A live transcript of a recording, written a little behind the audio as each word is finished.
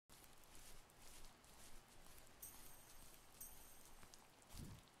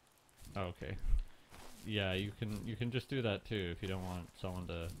Oh, okay. Yeah, you can just do that too if you don't want someone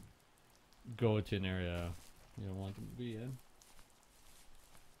to go to an area you don't want them to be in.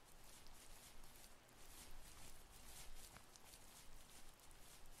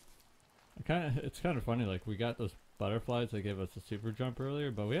 It's kind of funny. Like we got those butterflies that gave us a super jump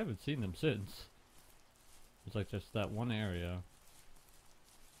earlier, but we haven't seen them since. It's like just that one area.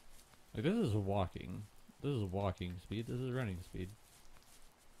 Like this is walking. This is walking speed. This is running speed.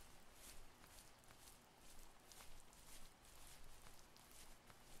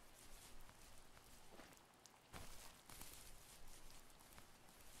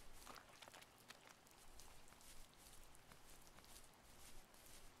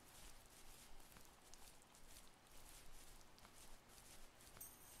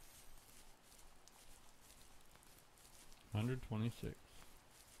 126.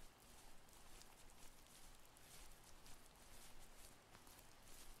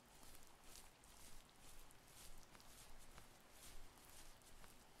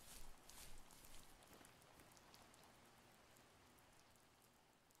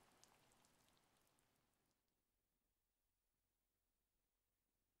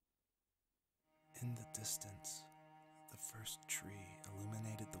 In the distance, the first tree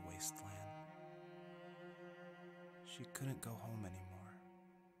illuminated the wasteland. She couldn't go home anymore.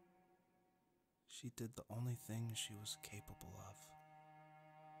 She did the only thing she was capable of: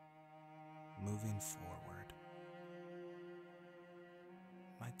 moving forward.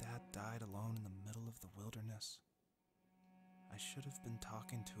 My dad died alone in the middle of the wilderness. I should have been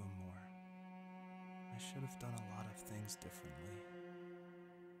talking to him more. I should have done a lot of things differently.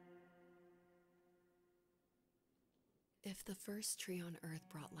 If the first tree on earth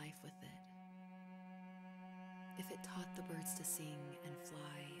brought life with it, if it taught the birds to sing and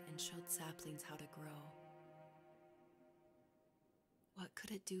fly and showed saplings how to grow, what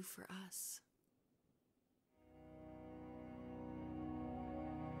could it do for us?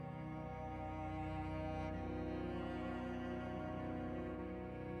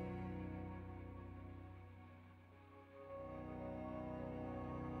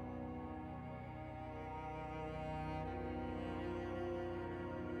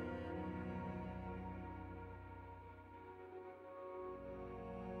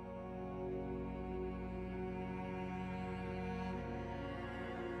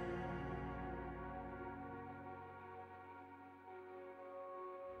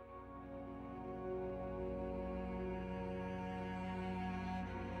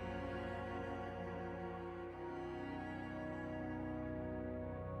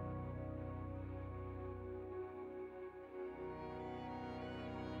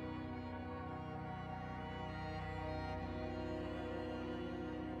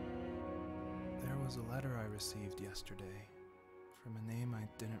 There was a letter I received yesterday from a name I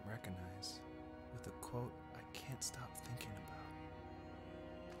didn't recognize, with a quote I can't stop thinking about.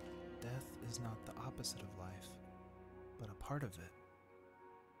 Death is not the opposite of life, but a part of it.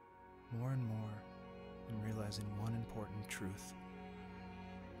 More and more, I'm realizing one important truth.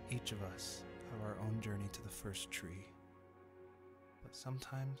 Each of us have our own journey to the first tree. But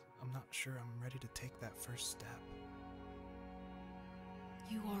sometimes I'm not sure I'm ready to take that first step.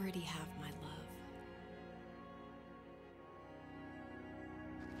 You already have my love.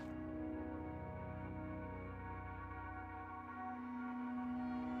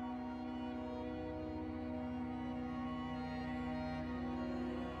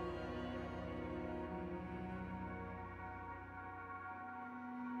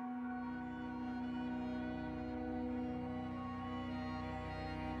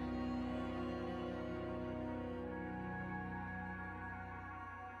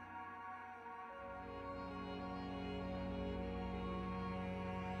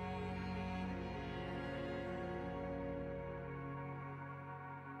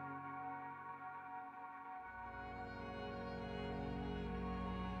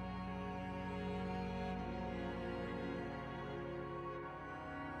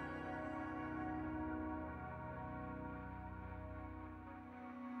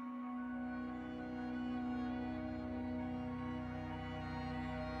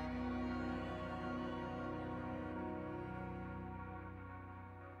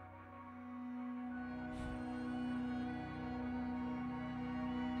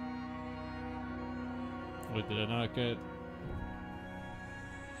 Wait, did I not get?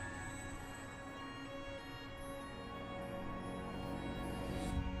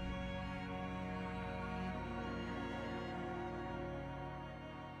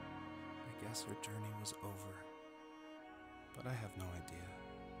 I guess her journey was over, but I have no idea.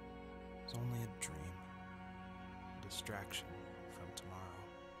 It's only a dream, a distraction from tomorrow.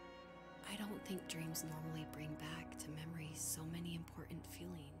 I don't think dreams normally bring back to memory so many important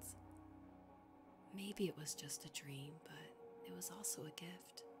feelings. Maybe it was just a dream, but it was also a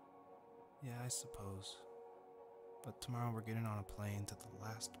gift. Yeah, I suppose. But tomorrow we're getting on a plane to the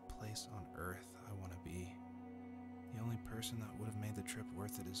last place on Earth I want to be. The only person that would have made the trip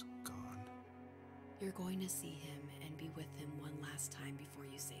worth it is gone. You're going to see him and be with him one last time before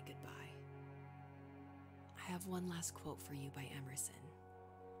you say goodbye. I have one last quote for you by Emerson,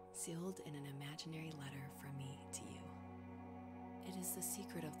 sealed in an imaginary letter from me to you. It is the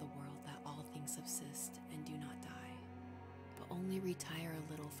secret of the world that all things subsist and do not die, but only retire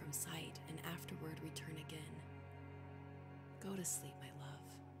a little from sight and afterward return again. Go to sleep, my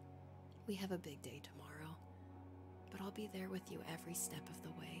love. We have a big day tomorrow, but I'll be there with you every step of the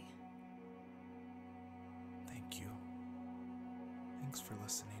way. Thank you. Thanks for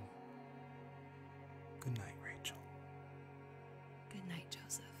listening. Good night, Rachel. Good night,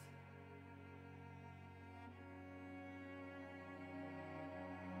 Joseph.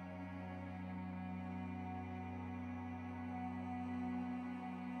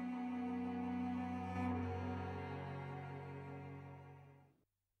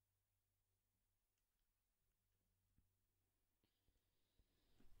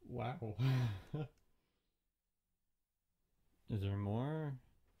 Wow. Is there more?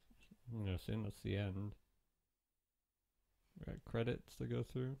 I'm gonna assume that's the end. We got credits to go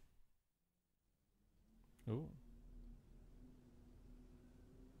through. Oh.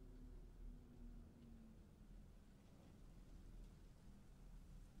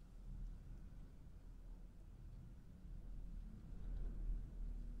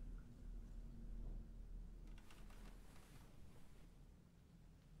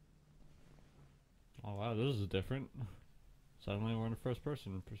 Oh wow, this is different. Suddenly we're in a first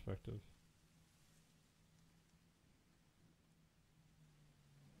person perspective.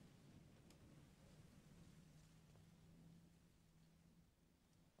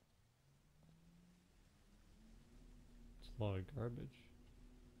 It's a lot of garbage.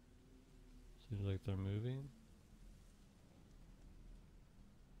 Seems like they're moving.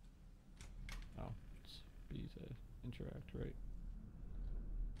 Oh, it's B to interact, right?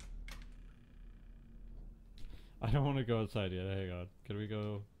 I don't want to go outside yet. Hang on. Can we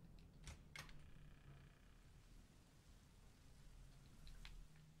go?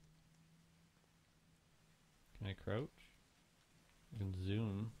 Can I crouch? I can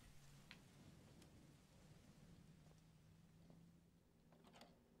zoom.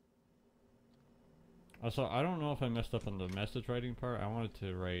 Also, I don't know if I messed up on the message writing part. I wanted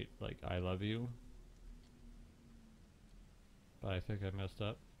to write, like, I love you. But I think I messed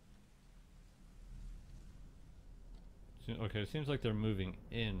up. Okay, it seems like they're moving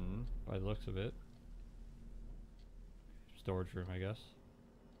in by the looks of it. Storage room, I guess.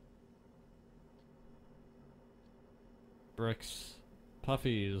 Bricks.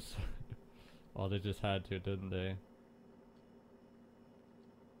 Puffies. Oh, they just had to, didn't they?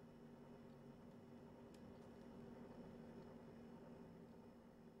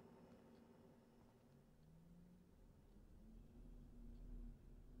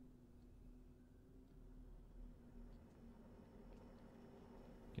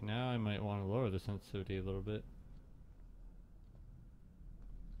 Okay, now I might want to lower the sensitivity a little bit.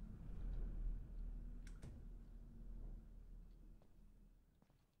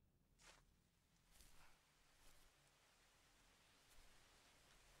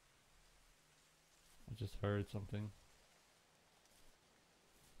 I just heard something.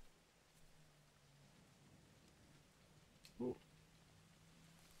 Ooh.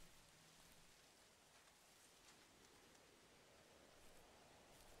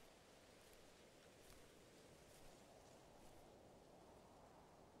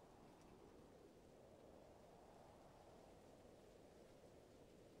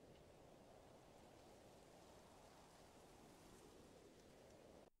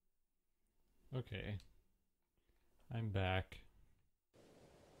 Okay. I'm back.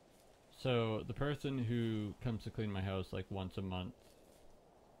 So, the person who comes to clean my house like once a month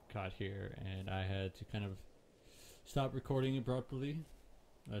got here, and I had to kind of stop recording abruptly.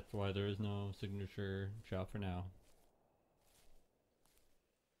 That's why there is no signature shot for now.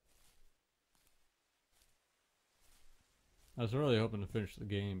 I was really hoping to finish the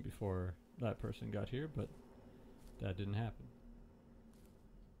game before that person got here, but that didn't happen.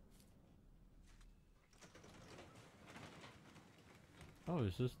 Oh,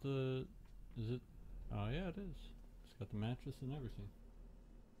 is this the... is it... oh yeah, it is. It's got the mattress and everything.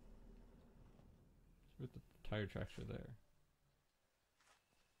 It's with the tire tracks are there.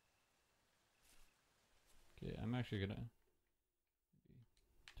 Okay, I'm actually gonna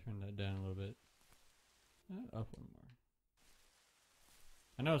Turn that down a little bit. Up one more.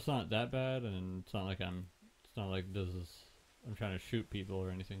 I know it's not that bad, and it's not like I'm trying to shoot people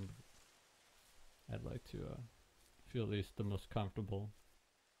or anything. But I'd like to feel at least the most comfortable.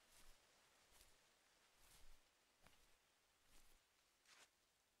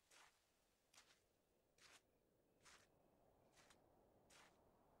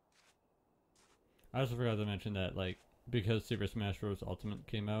 I also forgot to mention that, like, because Super Smash Bros. Ultimate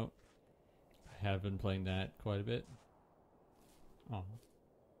came out, I have been playing that quite a bit. Oh.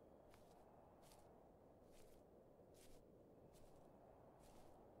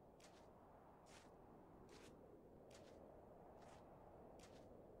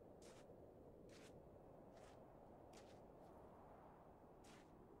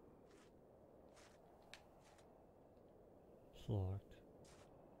 It's locked.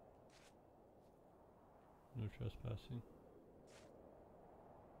 No trespassing.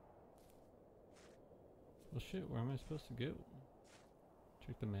 Well, shit, where am I supposed to go?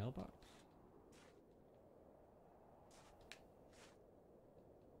 Check the mailbox?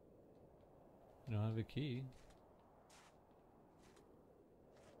 I don't have a key.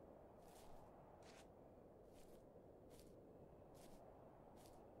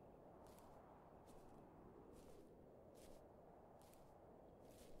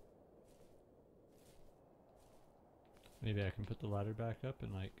 Maybe I can put the ladder back up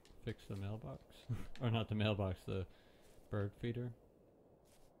and, like, fix the mailbox. Or not the mailbox, the bird feeder.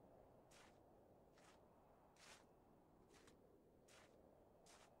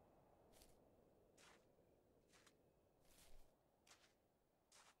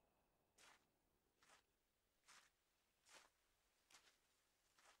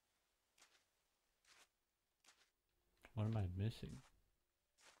 What am I missing?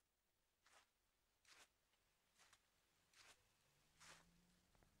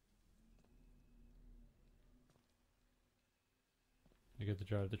 I get to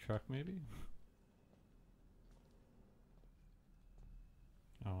drive the truck, maybe?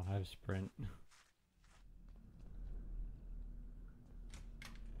 Oh, I have sprint.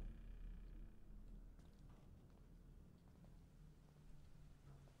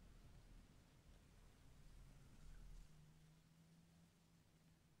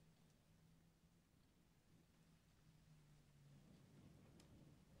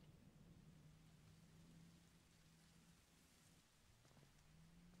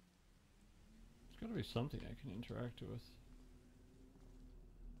 There's gotta be something I can interact with.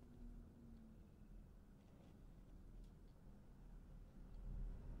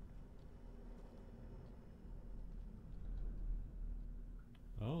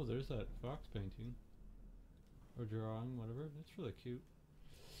 Oh, there's that fox painting. Or drawing, whatever. That's really cute.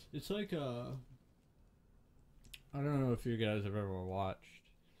 It's like, I don't know if you guys have ever watched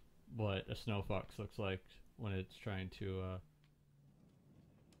what a snow fox looks like when it's trying to,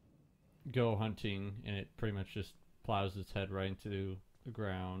 go hunting, and it pretty much just plows its head right into the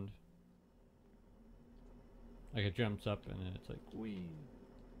ground. Like, it jumps up and then it's like, whee!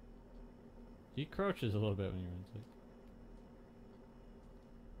 He crouches a little bit when you're inside.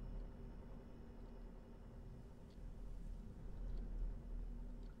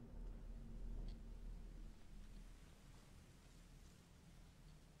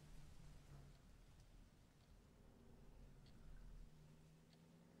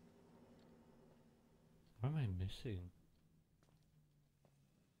 What am I missing?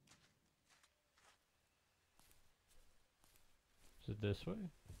 Is it this way?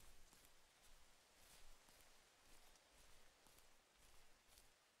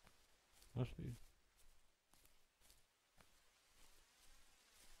 Must be.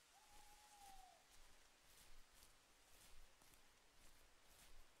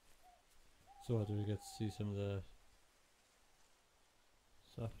 So what, do we get to see some of the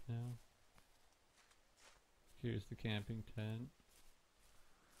stuff now? Here's the camping tent.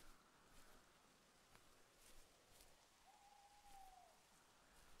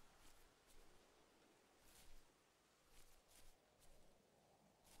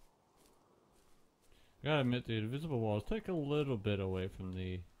 I gotta admit, the invisible walls take a little bit away from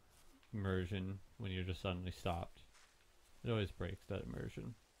the immersion when you're just suddenly stopped. It always breaks that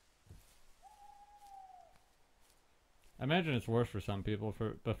immersion. I imagine it's worse for some people,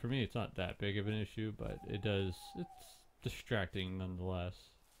 but for me it's not that big of an issue, but it's distracting nonetheless.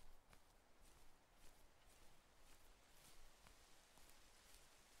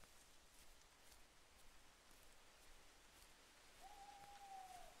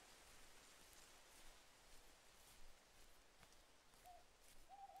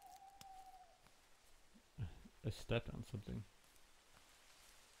 I stepped on something.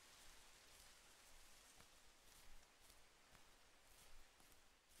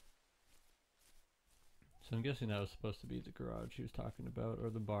 So I'm guessing that was supposed to be the garage he was talking about, or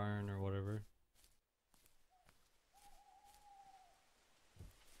the barn, or whatever.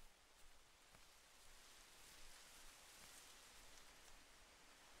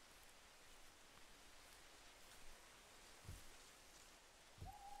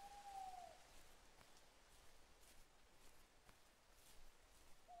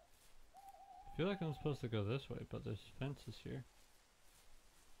 I feel like I'm supposed to go this way, but there's fences here.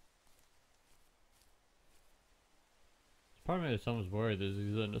 It's part of me that someone's worried this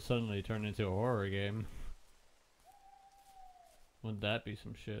is going to suddenly turn into a horror game. Wouldn't that be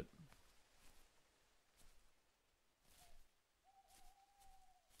some shit?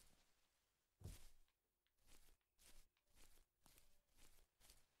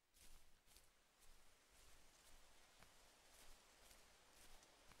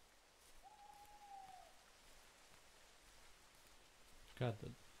 God,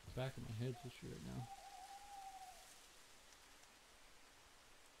 the back of my head's itchy right now.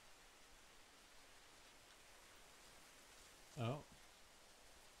 Oh.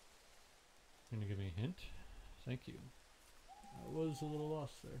 Gonna give me a hint? Thank you. I was a little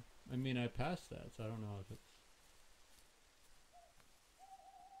lost there. I mean, I passed that, so I don't know if it's...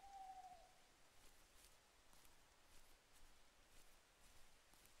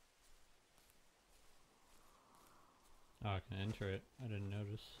 Oh, I can enter it. I didn't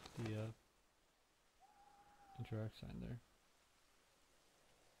notice the interact sign there.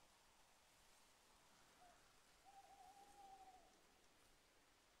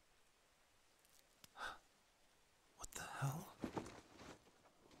 What the hell?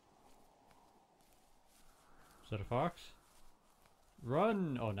 Is that a fox?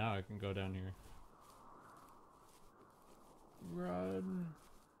 Run! Oh, now I can go down here. Run!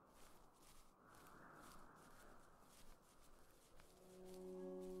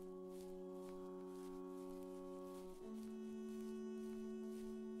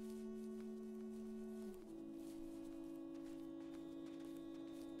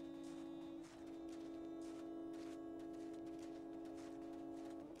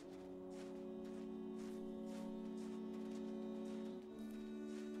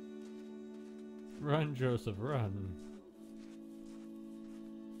 Run, Joseph, run.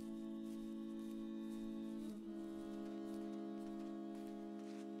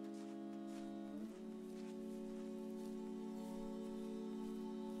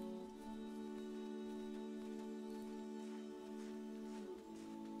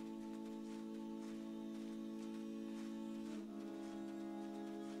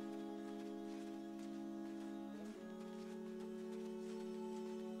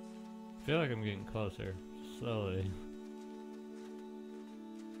 I feel like I'm getting closer, slowly.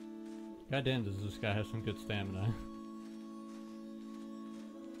 Goddamn, does this guy have some good stamina?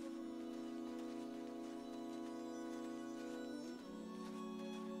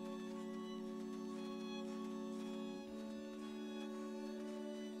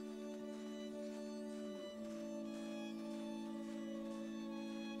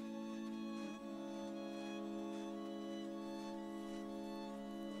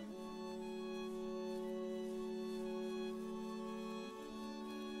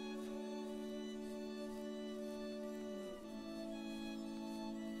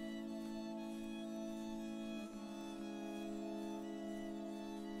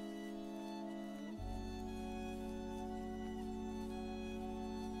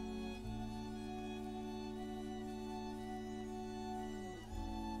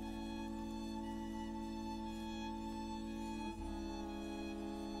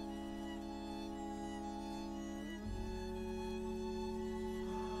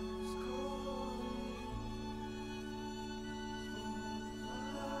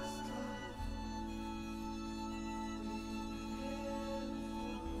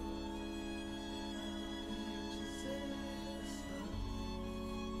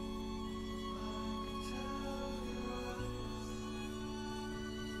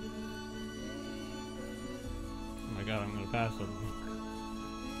 Oh my god, I'm gonna pass him.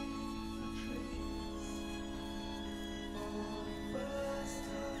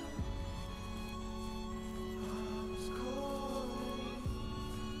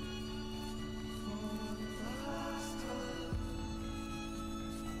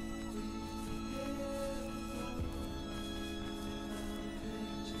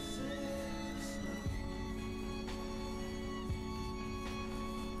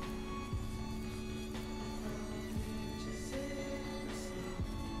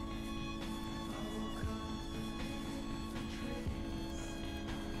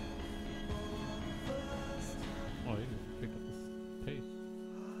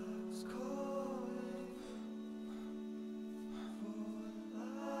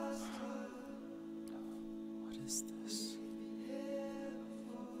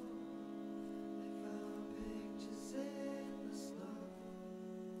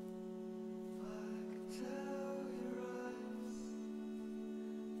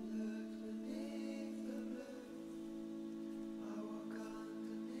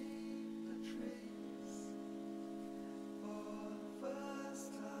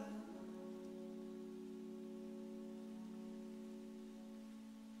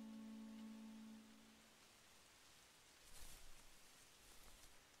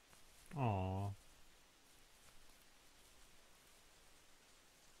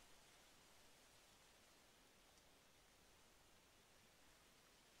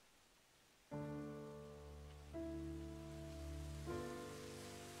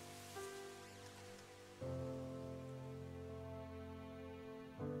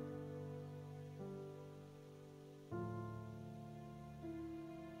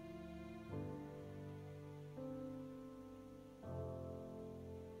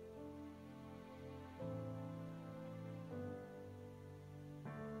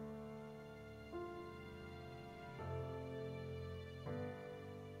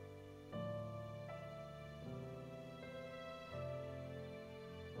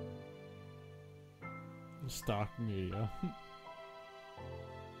 Stock media.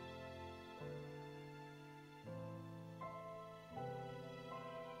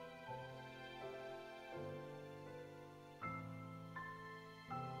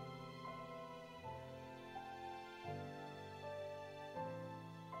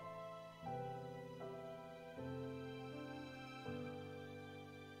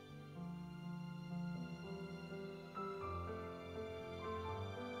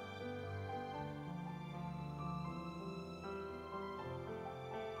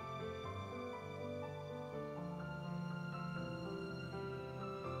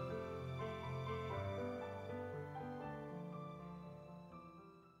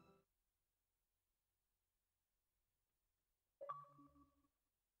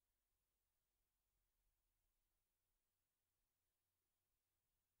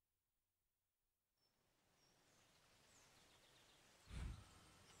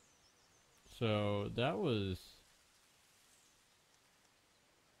 So that was,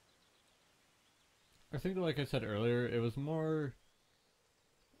 I think like I said earlier, it was more,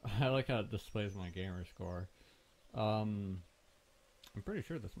 I like how it displays my gamer score. I'm pretty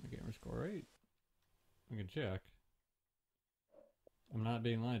sure that's my gamer score, right? I can check. I'm not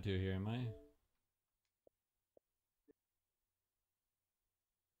being lied to here, am I?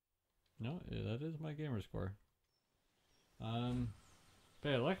 No, that is my gamer score. But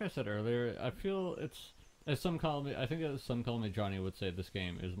yeah, like I said earlier, I feel it's, as some call me, I think as some call me Johnny would say, this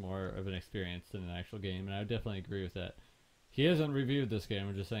game is more of an experience than an actual game, and I would definitely agree with that. He hasn't reviewed this game.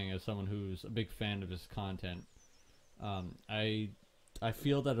 I'm just saying, as someone who's a big fan of his content, I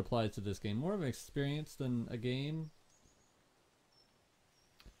feel that applies to this game. More of an experience than a game,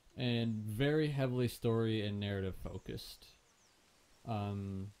 and very heavily story and narrative focused.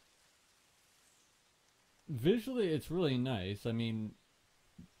 Visually, it's really nice. I mean,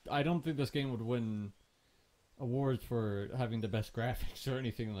 I don't think this game would win awards for having the best graphics or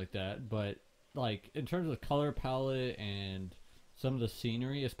anything like that, but like in terms of color palette and some of the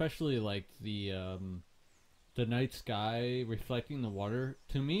scenery, especially like the night sky reflecting the water,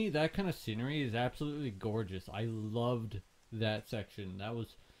 to me that kind of scenery is absolutely gorgeous. I loved that section. That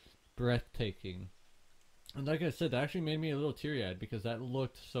was breathtaking. And like I said, that actually made me a little teary-eyed because that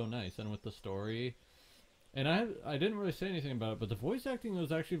looked so nice, and with the story. And I didn't really say anything about it, but the voice acting was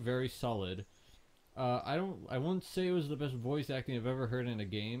actually very solid. I won't say it was the best voice acting I've ever heard in a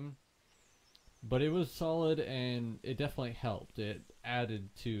game, but it was solid, and it definitely helped. It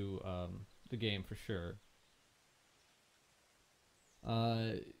added to the game for sure.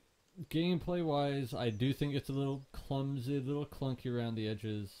 Gameplay wise, I do think it's a little clumsy, a little clunky around the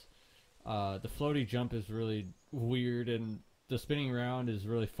edges. The floaty jump is really weird, and the spinning around is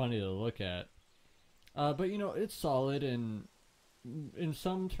really funny to look at. But you know, it's solid, and in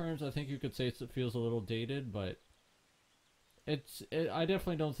some terms, I think you could say it feels a little dated, but I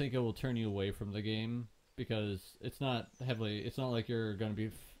definitely don't think it will turn you away from the game, because it's not like you're going to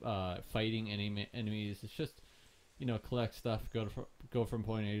be fighting any enemies. It's just, you know, collect stuff, go from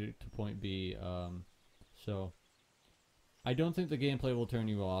point A to point B. So I don't think the gameplay will turn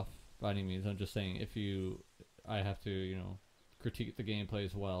you off by any means. I'm just saying, I have to, you know, critique the gameplay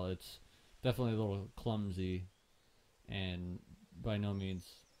as well. It's definitely a little clumsy, and by no means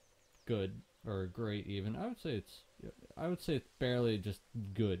good or great even. I would say it's barely just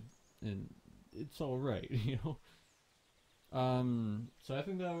good, and it's all right, you know. So I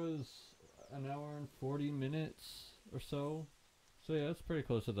think that was an hour and 40 minutes or so. So yeah, it's pretty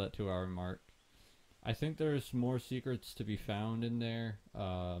close to that 2-hour mark. I think there's more secrets to be found in there,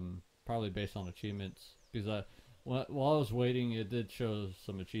 probably based on achievements, because while I was waiting, it did show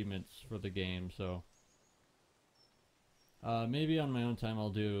some achievements for the game, so maybe on my own time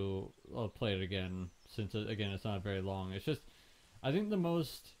I'll play it again, since again it's not very long. It's just, I think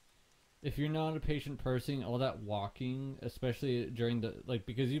if you're not a patient person, all that walking, especially during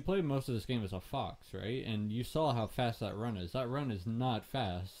because you play most of this game as a fox, right? And you saw how fast that run is. That run is not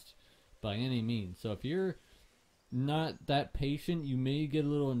fast by any means. So if you're not that patient, you may get a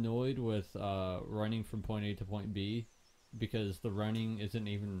little annoyed with running from point A to point B, because the running isn't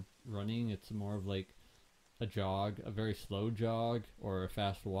even running. It's more of like a jog, a very slow jog, or a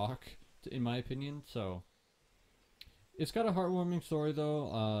fast walk, in my opinion. So it's got a heartwarming story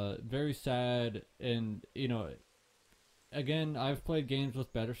though, very sad, and you know, again, I've played games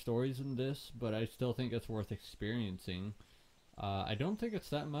with better stories than this, but I still think it's worth experiencing. I don't think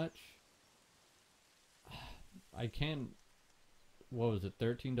it's that much. I can't. What was it?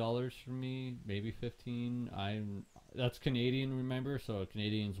 $13 for me, maybe 15. That's Canadian, remember? So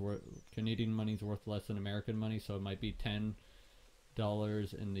Canadian money's worth less than American money, so it might be $10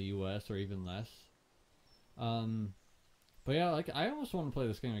 in the U.S. or even less. But yeah, like I almost want to play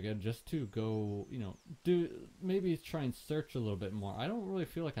this game again just to go, do maybe try and search a little bit more. I don't really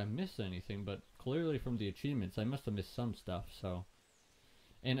feel like I missed anything, but clearly from the achievements, I must have missed some stuff. So,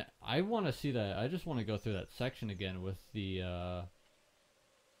 and I want to see that. I just want to go through that section again with the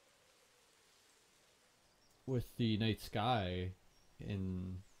night sky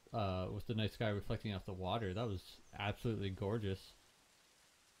with the night sky reflecting off the water. That was absolutely gorgeous.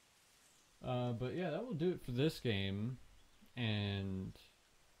 But yeah, that will do it for this game. And,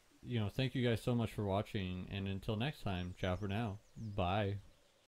 thank you guys so much for watching. And until next time, ciao for now. Bye.